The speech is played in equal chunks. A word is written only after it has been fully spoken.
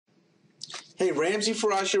Hey, Ramsey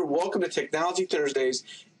Faraj here. Welcome to Technology Thursdays.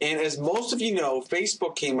 And as most of you know,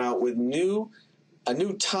 Facebook came out with a new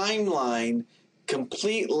timeline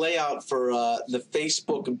complete layout for the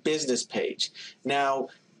Facebook business page. Now,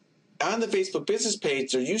 on the Facebook business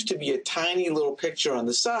page, there used to be a tiny little picture on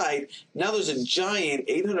the side. Now there's a giant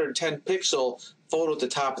 810 pixel photo at the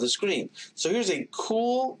top of the screen. So here's a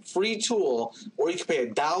cool free tool, or you can pay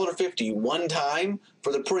 $1.50 one time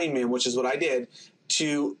for the premium, which is what I did,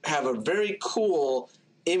 to have a very cool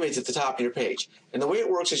image at the top of your page. And the way it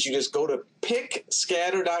works is you just go to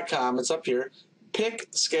pickscatter.com. It's up here,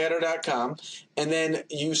 pickscatter.com, and then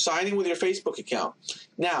you sign in with your Facebook account.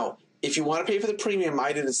 Now, if you want to pay for the premium,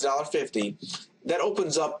 I did it's $1.50. That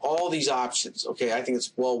opens up all these options. Okay, I think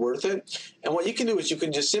it's well worth it. And what you can do is you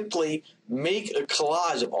can just simply make a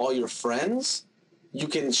collage of all your friends. You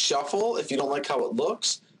can shuffle if you don't like how it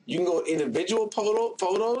looks. You can go individual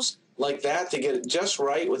photos like that to get it just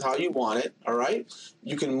right with how you want it. All right.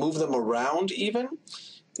 You can move them around even.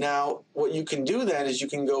 Now, what you can do then is you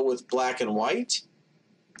can go with black and white,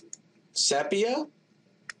 sepia,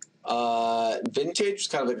 vintage,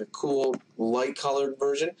 kind of like a cool light colored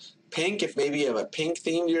version. Pink, if maybe you have a pink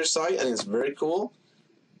theme to your site, I think it's very cool.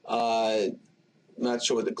 Not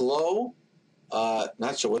sure what the glow,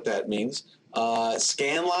 not sure what that means.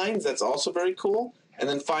 Scan lines, that's also very cool. And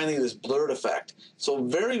then finally this blurred effect. So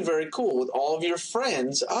very, very cool with all of your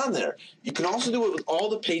friends on there. You can also do it with all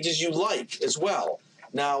the pages you like as well.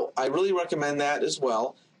 Now, I really recommend that as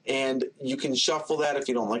well. And you can shuffle that if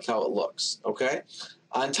you don't like how it looks, okay?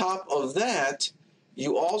 On top of that,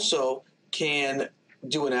 you also can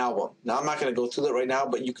do an album. Now, I'm not going to go through that right now,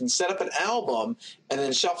 but you can set up an album and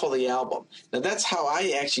then shuffle the album. Now, that's how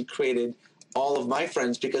I actually created all of my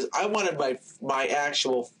friends, because I wanted my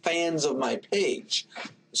actual fans of my page.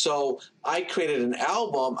 So I created an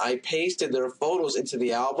album. I pasted their photos into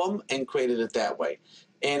the album and created it that way.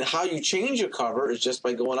 And how you change your cover is just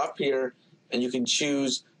by going up here, and you can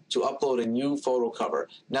choose to upload a new photo cover.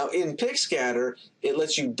 Now, in PickScatter, it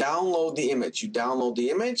lets you download the image. You download the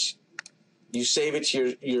image, you save it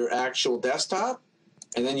to your actual desktop,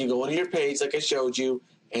 and then you go into your page like I showed you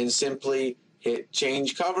and simply hit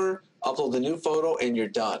change cover, upload the new photo, and you're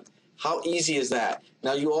done. How easy is that?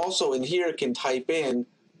 Now, you also in here can type in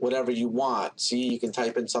whatever you want. See, you can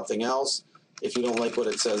type in something else if you don't like what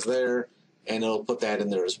it says there, and it'll put that in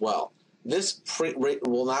there as well. This print rate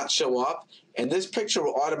will not show up, and this picture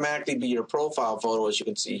will automatically be your profile photo, as you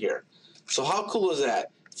can see here. So how cool is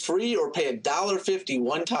that? Free, or pay $1.50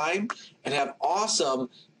 one time and have awesome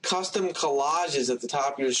custom collages at the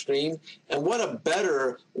top of your screen. And what a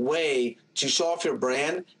better way to show off your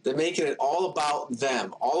brand than making it all about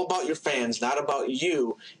them, all about your fans, not about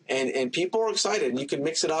you. And people are excited, and you can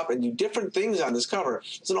mix it up and do different things on this cover.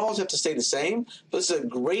 It doesn't always have to stay the same, but it's a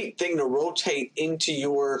great thing to rotate into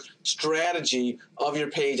your strategy of your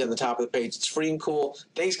page on the top of the page. It's free and cool.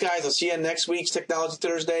 Thanks, guys. I'll see you on next week's Technology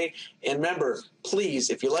Thursday. And remember, please,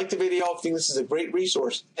 if you like the video, if you think this is a great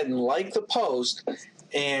resource, and like the post,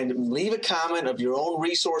 and leave a comment of your own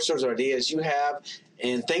resources or ideas you have.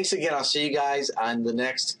 And thanks again. I'll see you guys on the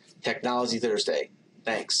next Technology Thursday.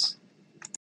 Thanks.